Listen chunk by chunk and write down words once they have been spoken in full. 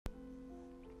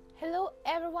Hello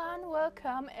everyone,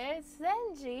 welcome, it's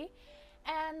Angie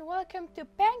and welcome to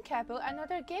Pankapu,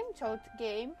 another gamejolt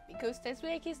game, because this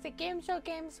week is the gamejolt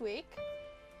games week.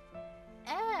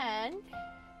 And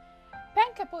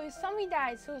Pankapu is something that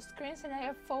I saw screens and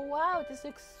I thought, wow, this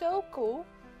looks so cool.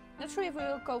 Not sure if we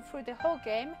will go through the whole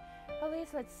game, but at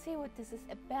least let's see what this is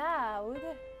about.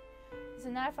 It's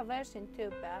an alpha version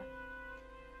too, but I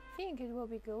think it will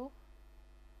be cool.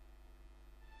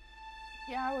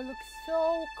 Yeah, it will look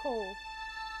so cool.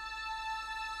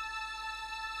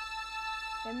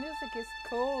 The music is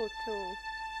cool too.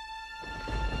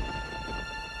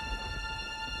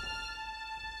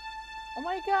 Oh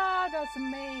my god, that's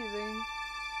amazing.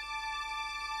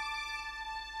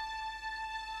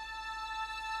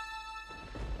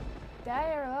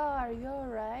 There are you,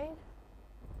 alright?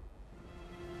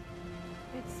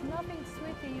 It's nothing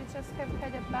sweetie, you just have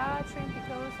had a bad dream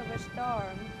because of a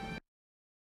storm.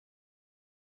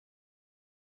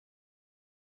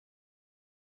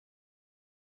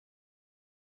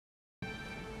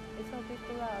 It's a bit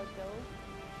too loud though.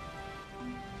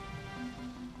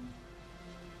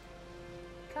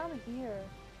 Come here.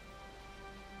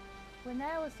 When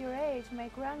I was your age, my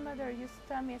grandmother used to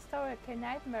tell me a story that kept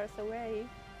nightmares away.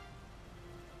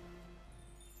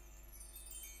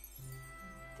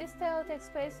 This tale takes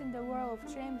place in the world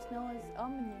of dreams known as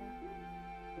Omnia.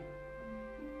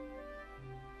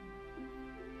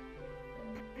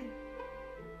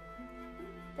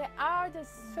 The art is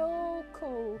so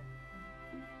cool.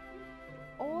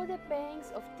 All the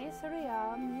beings of this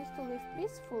realm used to live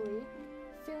peacefully,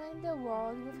 filling the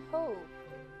world with hope.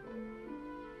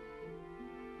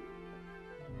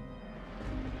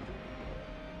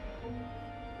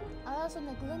 Alas, on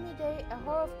a gloomy day, a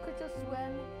horde of creatures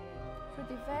went through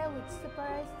the veil which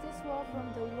separates this world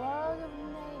from the world of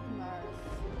nightmares.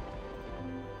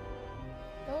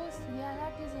 Those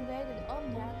Yanakis invaded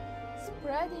Omnia,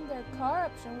 spreading their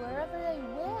corruption wherever they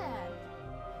went.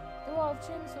 The world of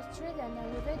dreams was threatened,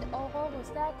 and with it all hope was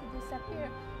likely to disappear.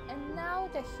 And now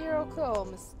the hero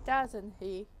comes, doesn't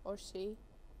he or she?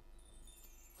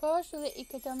 Fortunately,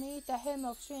 Iketomi, the helm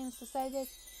of dreams, decided it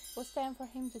was time for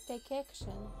him to take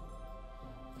action.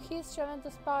 With his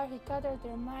tremendous power, he gathered the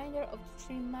reminder of the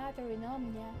dream matter in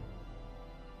Omnia.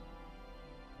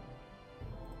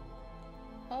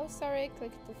 Oh, sorry, I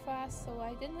clicked too fast, so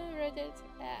I didn't read it.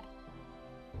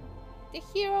 The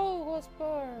hero was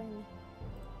born.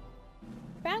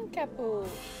 Pankapu,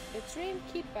 the Dream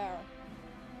Keeper.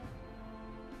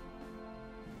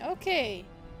 Okay.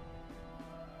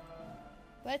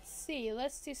 Let's see,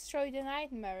 let's destroy the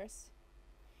nightmares.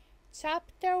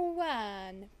 Chapter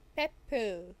 1,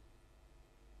 Peppu.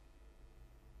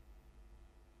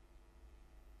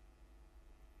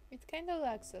 It kinda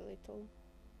lags a little.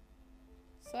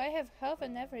 So I have health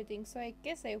and everything, so I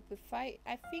guess I will be fight.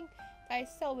 I think I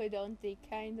saw it on the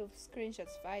kind of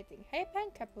screenshots fighting. Hey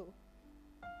Pankapu.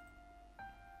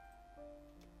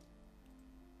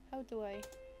 How do I?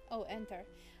 Oh, enter.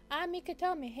 I'm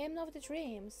Iketomi, Hymn of the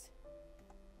Dreams.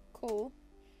 Cool.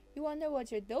 You wonder what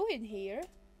you're doing here?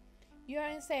 You are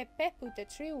inside Peppu, the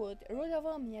Treewood, root of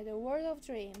Omnia, the world of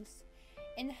dreams.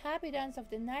 Inhabitants of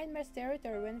the Nightmares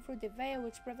territory went through the veil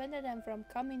which prevented them from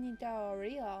coming into our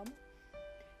realm.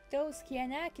 Those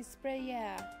Kianaki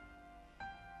spray,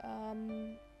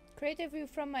 created you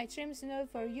from my dreams in order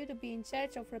for you to be in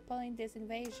charge of repelling this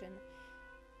invasion.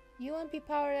 You won't be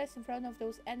powerless in front of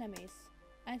those enemies.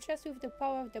 And trust with the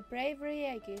power of the bravery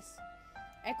Aegis.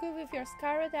 Equipped with your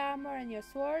scarlet armor and your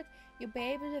sword, you'll be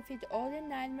able to defeat all the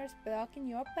nightmares blocking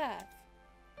your path.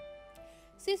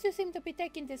 Since you seem to be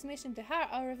taking this mission to heart,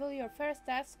 I'll reveal your first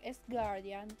task as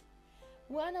Guardian.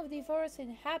 One of the forest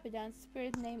inhabitants,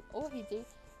 spirit named Ohidi,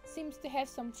 seems to have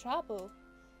some trouble.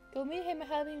 Go meet him and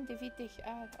help him defeat the...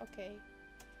 okay.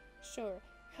 Sure.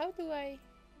 How do I...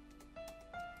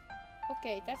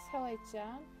 Okay, that's how I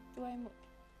jump.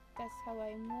 That's how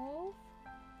I move.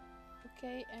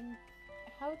 Okay, and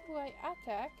how do I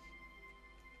attack?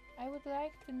 I would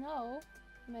like to know,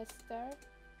 mister.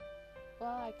 Well,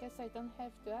 I guess I don't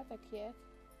have to attack yet.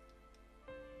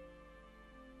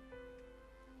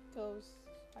 Because,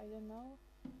 I don't know.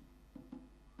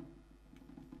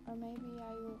 Or maybe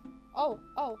I will... Oh!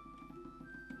 Oh!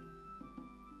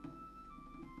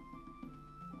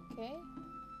 Okay.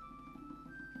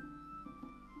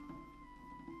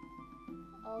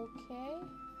 Okay.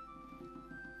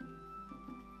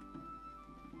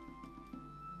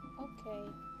 Okay.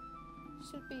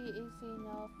 Should be easy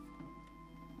enough.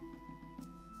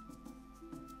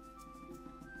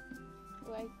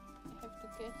 Do I have to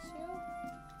get you?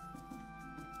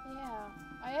 Yeah.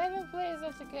 I haven't played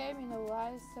such a game in a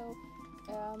while, so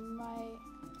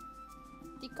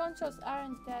the controls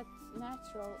aren't that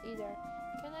natural either.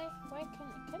 Can I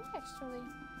actually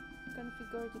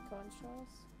configure the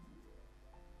controls?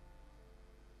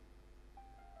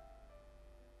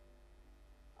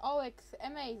 Oh,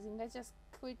 amazing. I just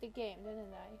quit the game,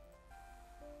 didn't I?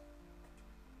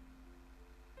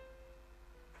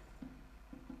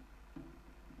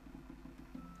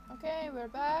 Okay, we're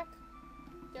back.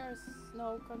 There's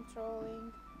no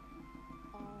controlling.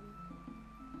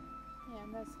 Yeah,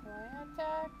 that's how I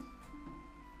attack.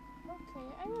 Okay,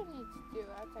 I don't need to do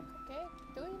attack, okay?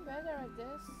 Doing better at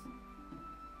this.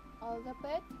 A little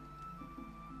bit.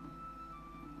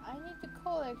 I need to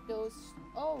collect those.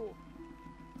 Oh!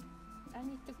 I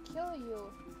need to kill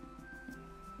you.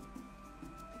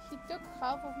 He took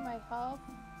half of my health.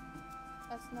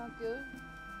 That's not good.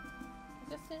 I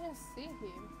just didn't see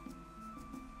him.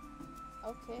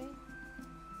 Okay.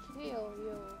 Kill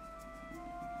you.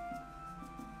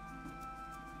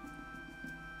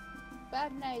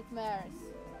 Bad nightmares.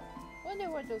 Wonder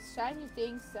what those shiny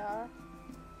things are.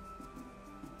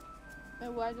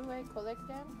 And why do I collect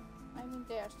them? I mean,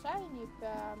 they are shiny,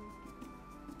 but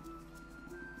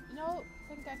you know,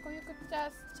 Pankapu, you could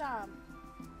just jump.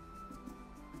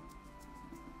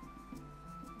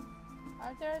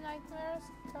 Are there nightmares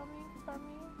coming for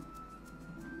me?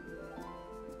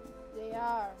 They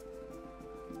are.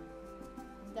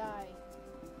 Die.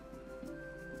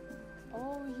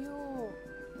 Oh, you.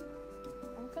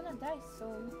 I'm gonna die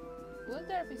soon. Will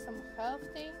there be some health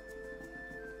thing?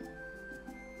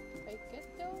 If I get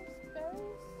those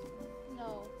berries?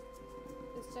 No.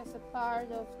 It's just a part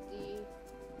of the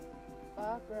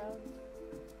background.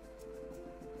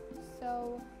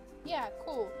 So, yeah,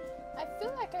 cool. I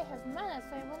feel like I have mana,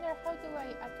 so I wonder how do I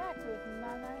attack with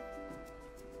mana?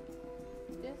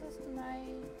 This is my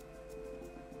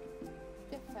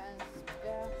defense.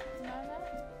 Mana.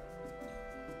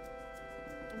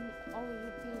 And, oh,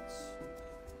 you bitch.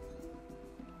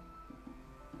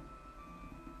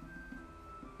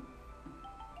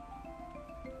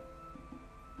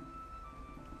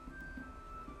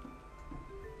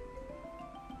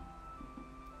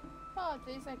 Oh, at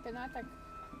least I can attack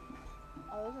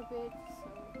a little bit, so...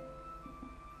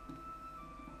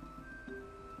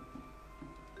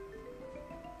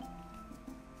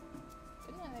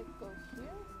 Can I like go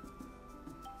here?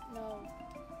 No.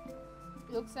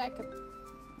 Looks like a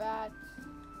bad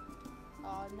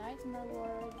nightmare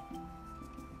world.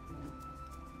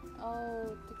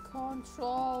 Oh, the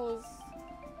controls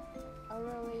are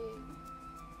really...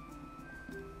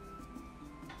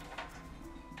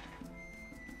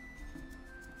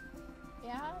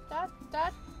 Yeah,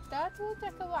 that will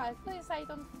take a while. Please, I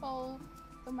don't fall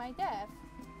to my death,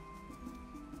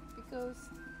 because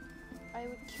I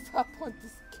would give up on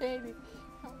this game.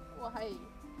 Why?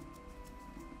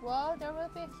 Well, there will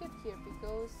be a hit here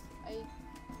because I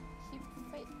keep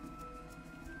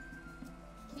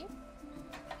keep.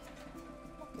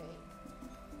 Okay.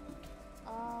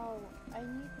 Oh, I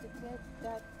need to get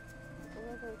that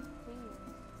little thing.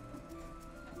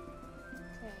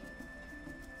 Okay.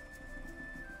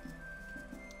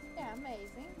 Yeah,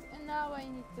 amazing. And now I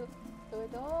need to do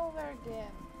it all over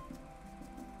again.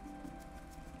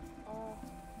 Oh.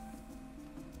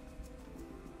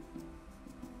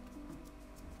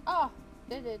 Oh,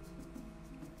 did it.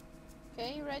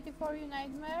 Okay, ready for your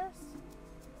nightmares?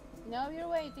 Now you're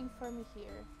waiting for me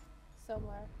here.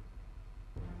 Somewhere.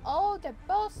 Oh, the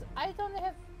boss! I don't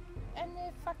have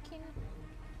any fucking...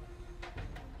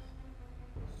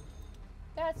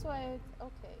 That's why it...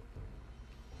 Okay.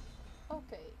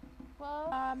 Okay. Well,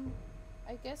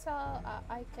 I guess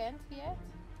I can't yet.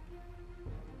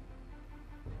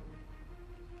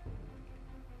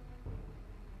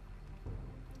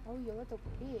 Oh, you little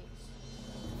bitch.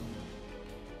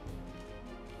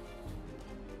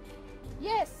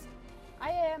 Yes!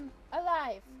 I am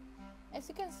alive! As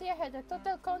you can see, I had a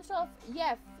total control of...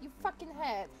 Yeah, you fucking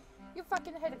had. You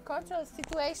fucking had a control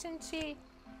situation, Chi.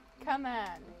 Come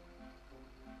on.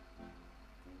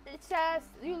 It's just...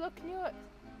 You look new...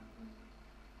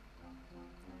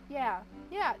 Yeah,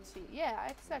 Chi. Yeah,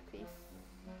 exactly.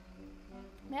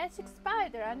 Magic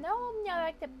spider. I know I'm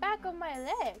like the back of my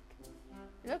leg.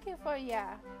 Looking for,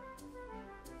 yeah.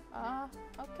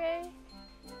 Okay.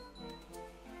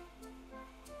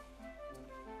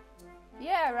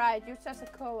 Yeah, right, you're just a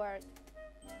coward.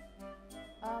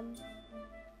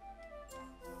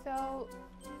 So,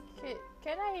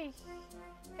 can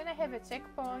I have a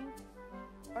checkpoint?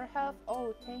 Or health?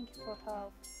 Oh, thank you for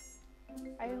health.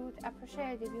 I would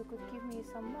appreciate if you could give me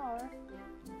some more.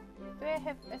 Do I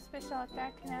have a special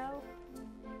attack now?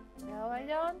 No, I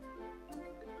don't.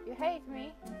 You hate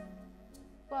me.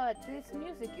 But this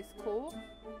music is cool.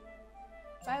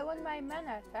 But I want my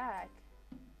mana attack.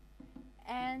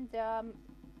 And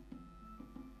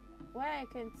when I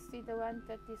can see the one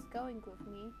that is going with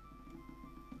me,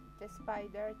 the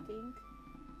spider thing.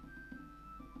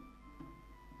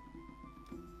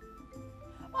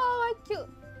 Oh, I killed.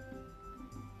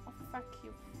 Oh, fuck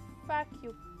you,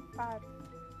 Pankapu.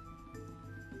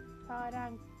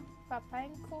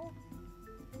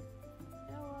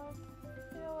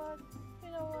 You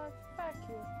know what? Fuck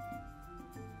you.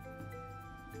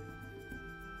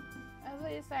 At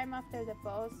least I'm after the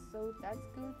boss, so that's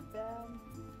good.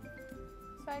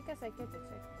 So I guess I get the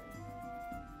checkpoint.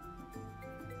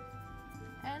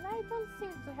 And I don't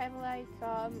seem to have like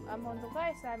I'm on the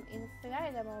lives, I'm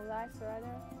inside, I'm on lives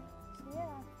rather. So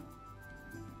yeah.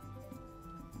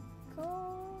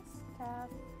 Cool stuff.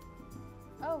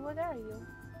 Oh, what are you?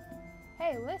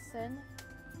 Hey, listen.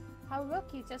 How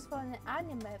lucky just for an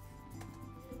anime.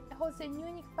 It holds a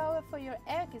unique power for your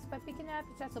eggs by picking up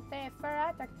just to pay a fair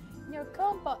attack in your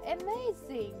combo.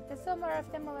 Amazing! The summer of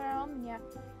the Omnia.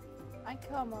 And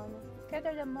come on,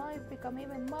 gather them all, you become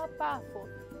even more powerful.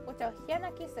 With our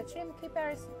Hyanakis, the Dream Keeper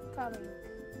is coming.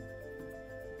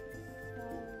 So,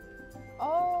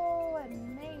 oh,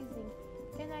 amazing!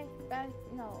 Can I?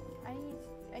 No, I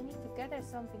need to gather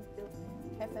something to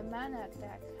have a mana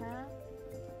attack, huh?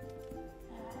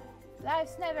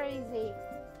 Life's never easy,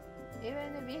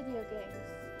 even in video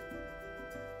games.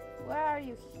 Where are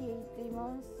you, hate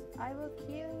demons? I will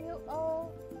kill you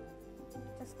all.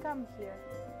 Just come here.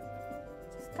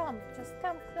 Just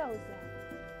come closer.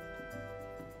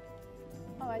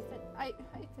 Oh, I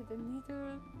didn't need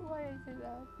to. Why I did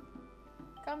that?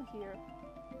 Come here.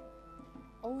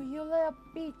 Oh, you little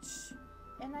bitch!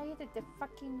 And I ate the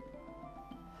fucking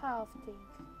half thing.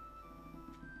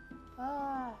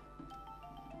 Ah.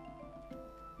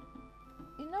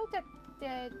 You know that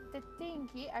the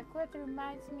thingy quite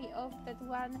reminds me of that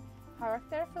one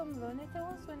character from Looney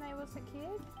Tunes when I was a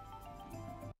kid.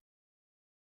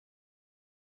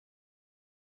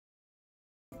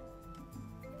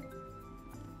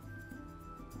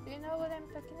 Do you know what I'm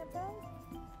talking about?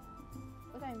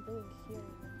 What I'm doing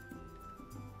here?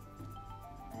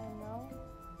 I don't know.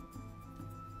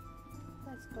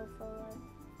 Let's go forward.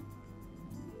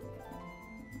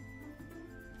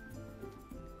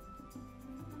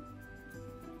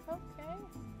 Okay.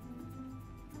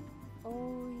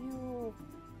 Oh, you.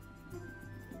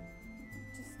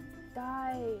 Just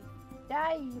die.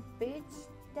 Die, you bitch.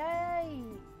 Die.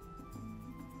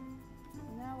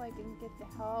 Now I can get the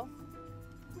health.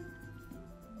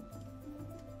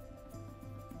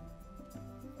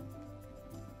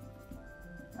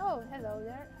 Oh, hello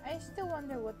there. I still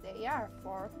wonder what they are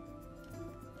for.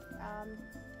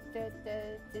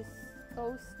 This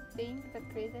ghost thing that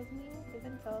created me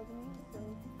didn't tell me, so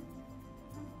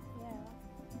yeah.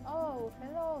 Oh,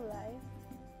 hello life.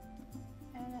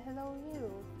 And hello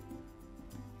you.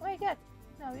 Oh my god.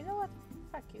 No, you know what?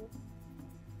 Fuck you.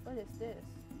 What is this?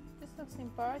 This looks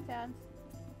important.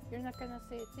 You're not gonna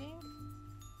say a thing?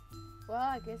 Well,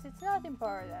 I guess it's not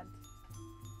important.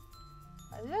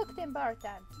 It looked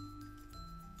important.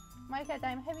 My god,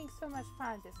 I'm having so much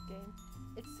fun this game.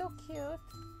 It's so cute.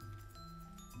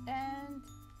 And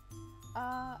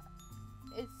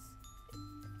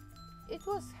it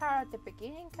was hard at the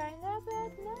beginning kinda,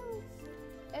 but now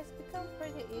it's become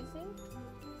pretty easy.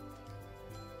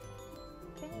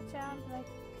 Can you jump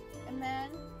like a man?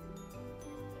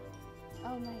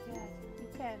 Oh my god, you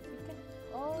can't.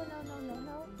 Oh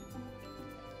no.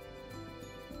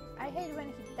 I hate when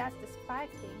he does the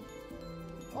spike thing.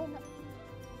 Oh no.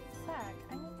 Fuck,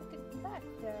 I need to get back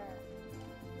there.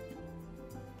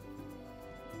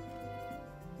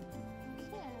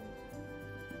 Can't.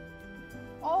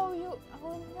 Oh, you.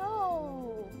 Oh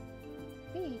no.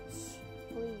 Beach,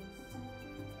 please.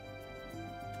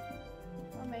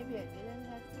 Or maybe I didn't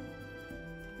have to.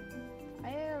 I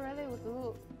really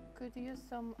could use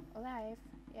some life,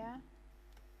 yeah.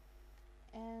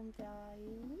 And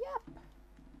yep.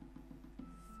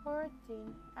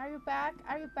 14. Are you back?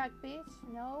 Are you back, bitch?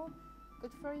 No?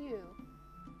 Good for you.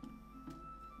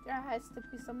 There has to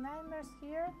be some nightmares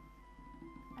here.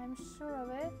 I'm sure of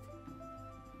it.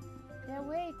 They're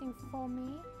waiting for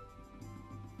me.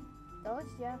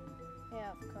 Those? Yeah.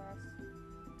 Yeah, of course.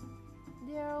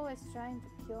 They're always trying to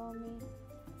kill me.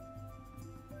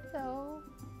 So...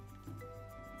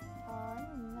 oh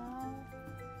no.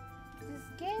 This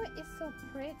game is so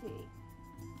pretty.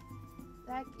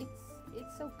 Like,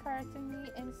 it's so cartoony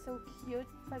and so cute,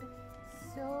 but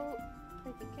so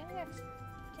pretty.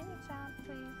 Can you jump,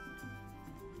 please?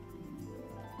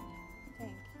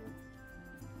 Thank you.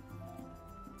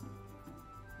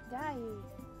 Die!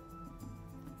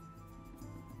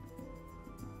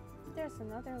 There's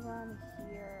another one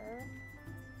here.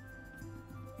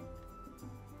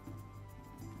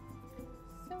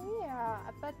 So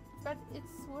yeah, but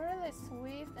it's really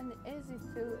swift and easy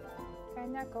to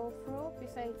kinda go through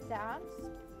besides dams.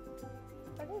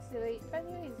 But you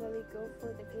easily go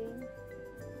through the game,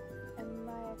 in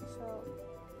my actual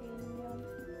opinion.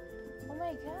 Oh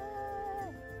my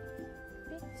god!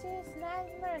 Bitches,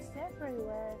 nightmares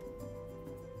everywhere.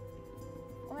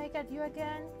 Oh my god, you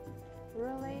again?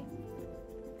 Really?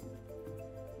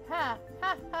 Ha!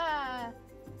 Ha ha!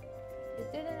 You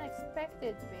didn't expect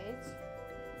it, bitch.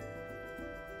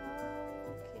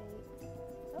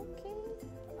 Okay.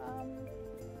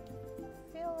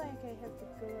 Feel like I have to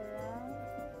go around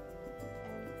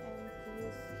and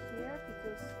use here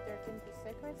because there can be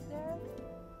secrets there.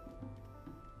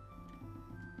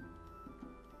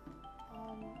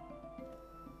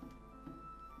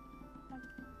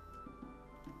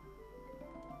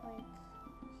 Like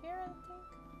here, I think.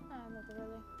 Ah, not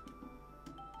really.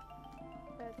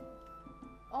 But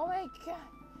oh my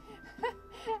god,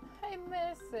 I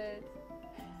miss it.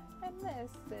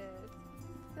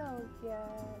 So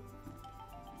good.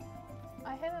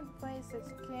 I haven't played such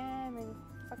game in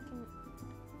fucking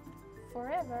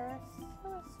forever, so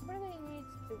it's really neat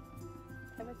to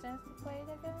have a chance to play it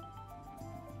again.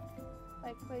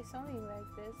 Like play something like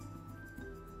this.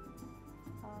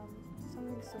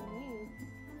 Something so neat.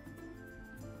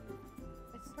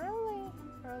 It's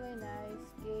really nice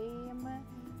game.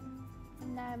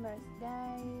 Nightmares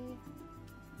Die.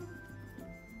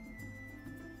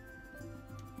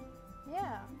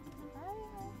 Yeah,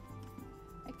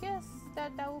 I guess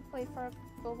that I will play for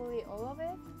probably all of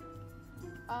it.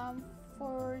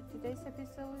 For today's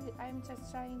episode, I'm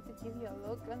just trying to give you a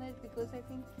look on it because I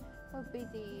think it will be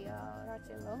the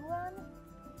rather long one,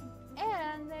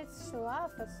 and let's show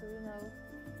off as you know.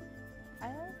 I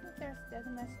don't think there's that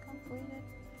much completed.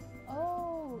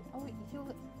 Oh,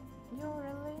 you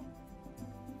really?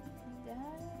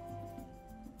 Die.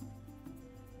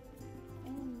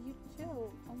 And you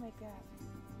too. Oh my god.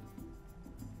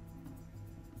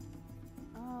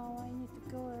 Oh, I need to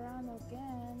go around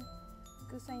again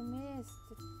because I missed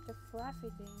the fluffy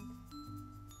thing.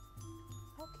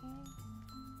 Okay.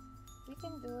 We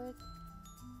can do it.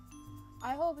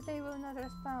 I hope they will not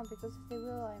respawn because if they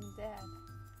will, I'm dead.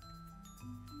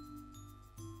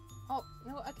 Oh,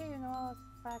 no, okay, you know, I'll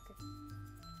pack it.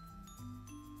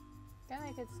 Can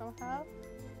I get some help?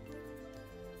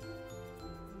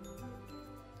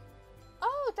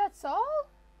 Oh, that's all?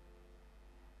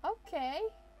 Okay.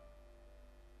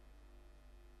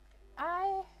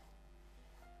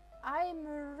 I'm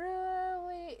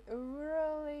really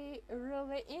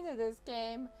into this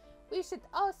game. We should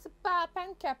also buy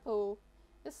Pankapu.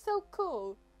 It's so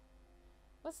cool.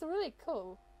 It was really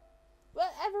cool.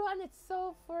 Well, everyone, it's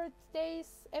all for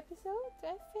today's episode, I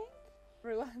think.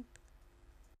 Everyone.